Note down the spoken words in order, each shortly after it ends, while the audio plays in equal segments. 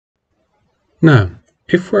Now,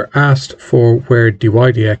 if we're asked for where dy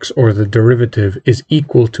dx or the derivative is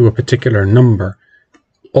equal to a particular number,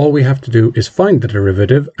 all we have to do is find the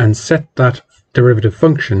derivative and set that derivative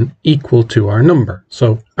function equal to our number.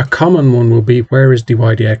 So a common one will be, where is dy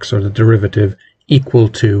dx or the derivative equal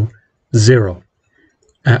to 0?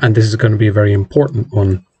 And this is going to be a very important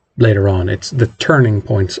one later on. It's the turning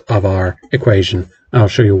points of our equation. And I'll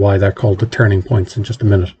show you why they're called the turning points in just a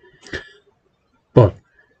minute. But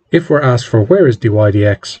if we're asked for where is dy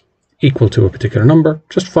dx equal to a particular number,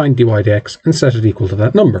 just find dy dx and set it equal to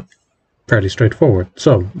that number. Fairly straightforward.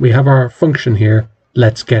 So we have our function here.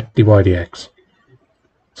 Let's get dy dx.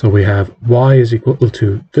 So we have y is equal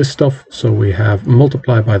to this stuff. So we have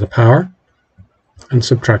multiply by the power and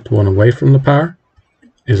subtract 1 away from the power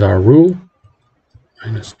is our rule.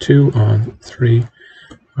 Minus 2 on 3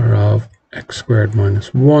 of x squared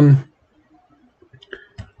minus 1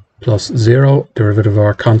 plus 0. Derivative of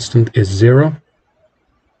our constant is 0.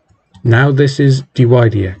 Now this is dy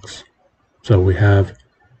dx. So we have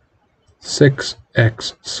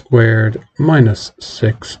 6x squared minus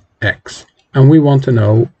 6x. And we want to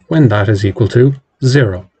know when that is equal to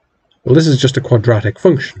 0. Well, this is just a quadratic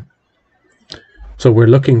function. So we're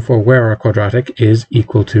looking for where our quadratic is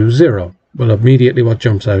equal to 0. Well, immediately what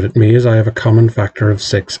jumps out at me is I have a common factor of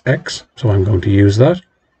 6x. So I'm going to use that.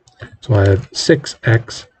 So I have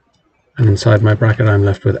 6x. And inside my bracket, I'm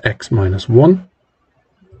left with x minus 1.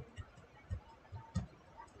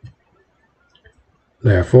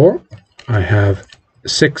 Therefore, I have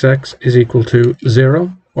 6x is equal to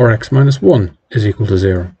 0, or x minus 1 is equal to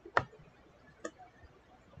 0.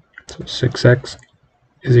 So 6x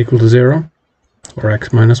is equal to 0, or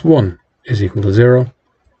x minus 1 is equal to 0.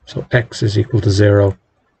 So x is equal to 0,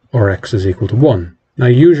 or x is equal to 1. Now,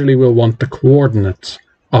 usually we'll want the coordinates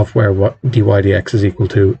of where dy dx is equal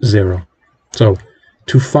to 0. So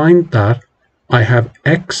to find that, I have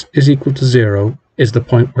x is equal to 0 is the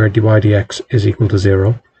point where dy dx is equal to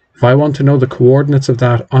 0. If I want to know the coordinates of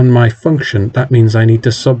that on my function, that means I need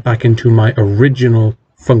to sub back into my original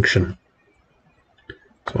function.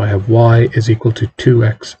 So I have y is equal to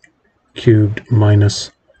 2x cubed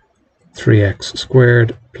minus 3x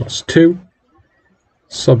squared plus 2.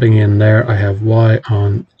 Subbing in there, I have y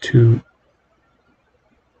on 2.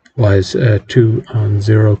 Y is 2 on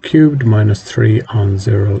 0 cubed minus 3 on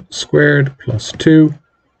 0 squared plus 2.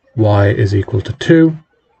 Y is equal to 2.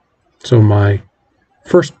 So my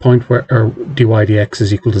first point where dy dx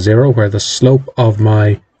is equal to 0, where the slope of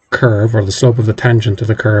my curve, or the slope of the tangent to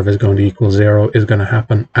the curve, is going to equal 0, is going to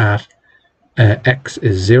happen at x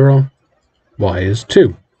is 0, y is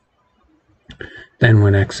 2. Then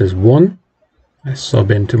when x is 1, I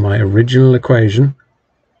sub into my original equation.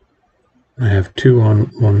 I have 2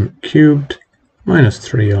 on 1 cubed minus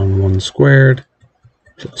 3 on 1 squared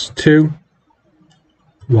plus 2.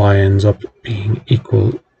 Y ends up being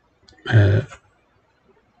equal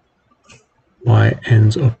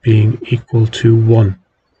to 1.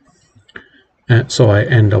 So I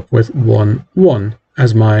end up with 1, 1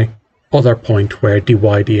 as my other point where dy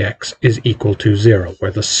dx is equal to 0,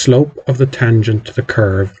 where the slope of the tangent to the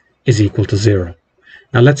curve is equal to 0.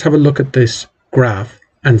 Now let's have a look at this graph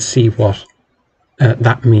and see what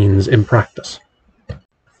that means in practice.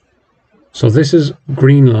 So this is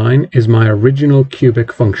green line is my original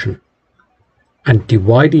cubic function, and dy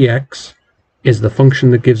dx is the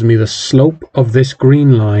function that gives me the slope of this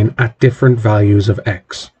green line at different values of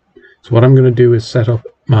x. So what I'm going to do is set up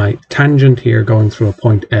my tangent here going through a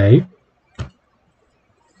point A.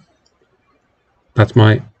 That's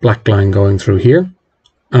my black line going through here.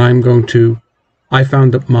 And I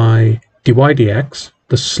found that my dy dx,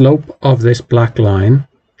 the slope of this black line,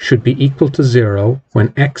 should be equal to 0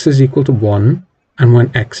 when x is equal to 1 and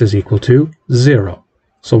when x is equal to 0.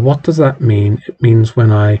 So what does that mean? It means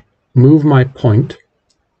when I move my point,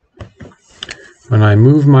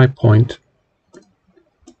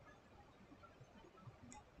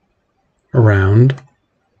 around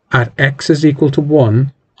at x is equal to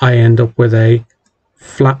 1, I end up with a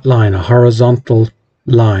flat line, a horizontal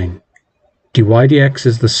line. Dy dx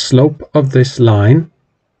is the slope of this line,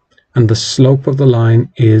 and the slope of the line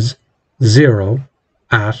is 0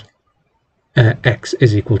 at x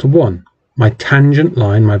is equal to 1. My tangent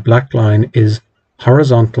line, my black line, is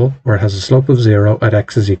horizontal, where it has a slope of 0 at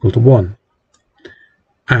x is equal to 1.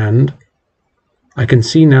 And I can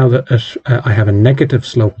see now that I have a negative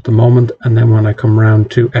slope at the moment, and then when I come round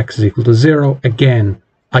to x is equal to 0, again,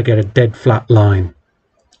 I get a dead flat line.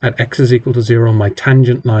 At x is equal to 0, my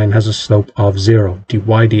tangent line has a slope of 0. dy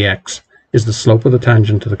dx is the slope of the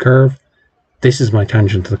tangent to the curve. This is my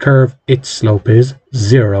tangent to the curve. Its slope is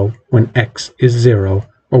 0 when x is 0,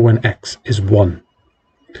 or when x is 1.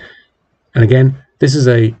 And again, this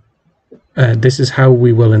is how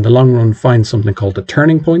we will in the long run find something called the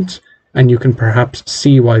turning points, and you can perhaps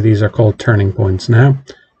see why these are called turning points now.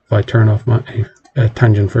 If I turn off my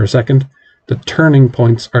tangent for a second, the turning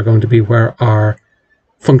points are going to be where our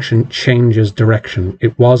function changes direction.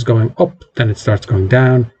 It was going up, then it starts going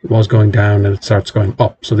down, it was going down, and it starts going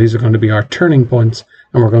up. So these are going to be our turning points,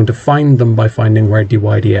 and we're going to find them by finding where dy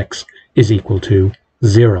dx is equal to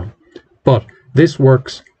 0. But this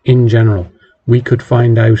works in general. We could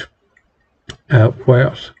find out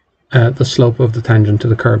where the slope of the tangent to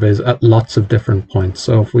the curve is at lots of different points.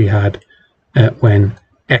 So if we had when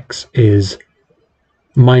x is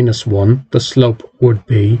 -1, the slope would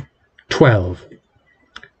be 12.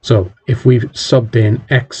 So if we subbed in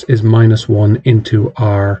x is -1 into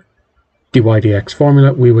our dy dx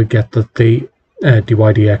formula, we would get that the dy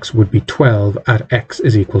dx would be 12 at x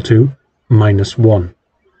is equal to -1.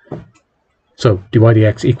 So dy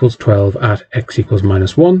dx equals 12 at x equals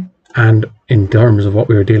 -1. And in terms of what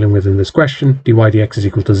we were dealing with in this question, dy dx is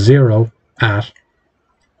equal to 0 at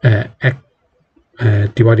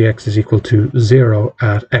dy dx is equal to 0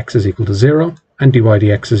 at x is equal to 0, and dy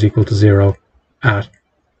dx is equal to 0 at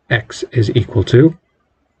x is equal to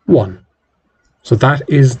 1. So that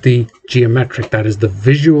is the geometric, that is the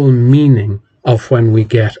visual meaning of when we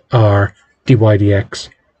get our dy dx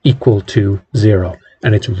equal to 0.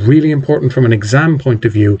 And it's really important from an exam point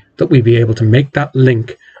of view that we be able to make that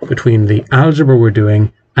link between the algebra we're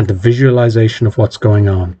doing and the visualization of what's going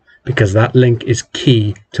on, because that link is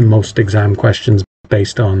key to most exam questions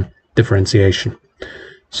based on differentiation.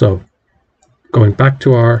 So going back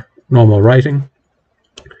to our normal writing,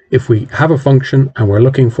 if we have a function and we're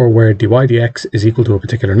looking for where dy dx is equal to a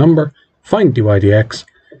particular number, find dy dx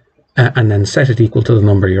and then set it equal to the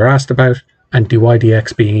number you're asked about, and dy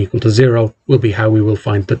dx being equal to 0 will be how we will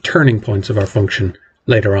find the turning points of our function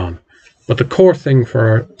later on. But the core thing for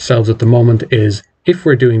ourselves at the moment is, if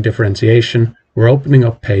we're doing differentiation, we're opening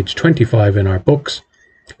up page 25 in our books,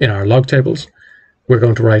 in our log tables. We're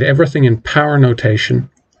going to write everything in power notation,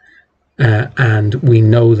 and we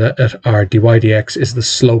know that our dy dx is the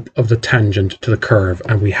slope of the tangent to the curve,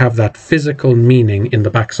 and we have that physical meaning in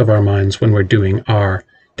the backs of our minds when we're doing our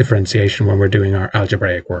differentiation, when we're doing our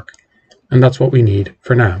algebraic work. And that's what we need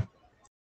for now.